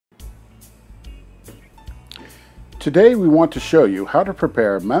Today we want to show you how to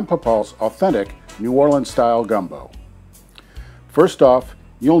prepare Papaul's authentic New Orleans style gumbo. First off,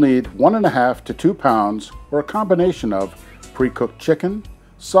 you'll need 1.5 to 2 pounds or a combination of pre-cooked chicken,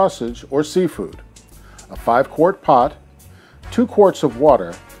 sausage, or seafood, a 5-quart pot, 2 quarts of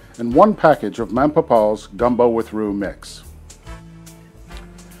water, and 1 package of Papaul's Gumbo with Roux mix.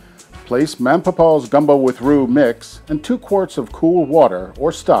 Place Papaul's Gumbo with Roux mix and 2 quarts of cool water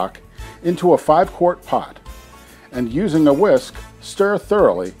or stock into a 5-quart pot, and using a whisk, stir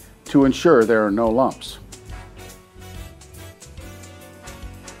thoroughly to ensure there are no lumps.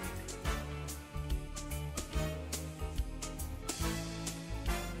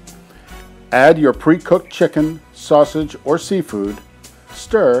 Add your pre-cooked chicken, sausage, or seafood,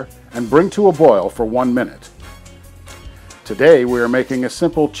 stir, and bring to a boil for 1 minute. Today we are making a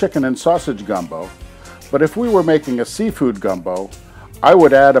simple chicken and sausage gumbo, but if we were making a seafood gumbo, I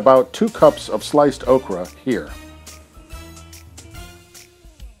would add about 2 cups of sliced okra here.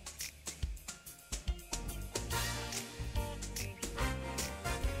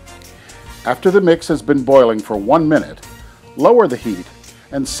 After the mix has been boiling for 1 minute, lower the heat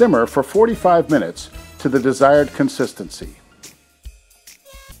and simmer for 45 minutes to the desired consistency.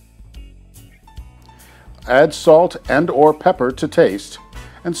 Add salt and/or pepper to taste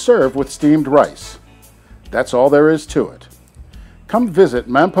and serve with steamed rice. That's all there is to it. Come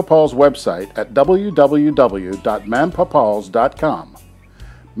visit Papaul's website at www.papauls.com.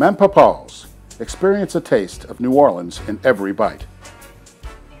 Papaul's. Experience a taste of New Orleans in every bite.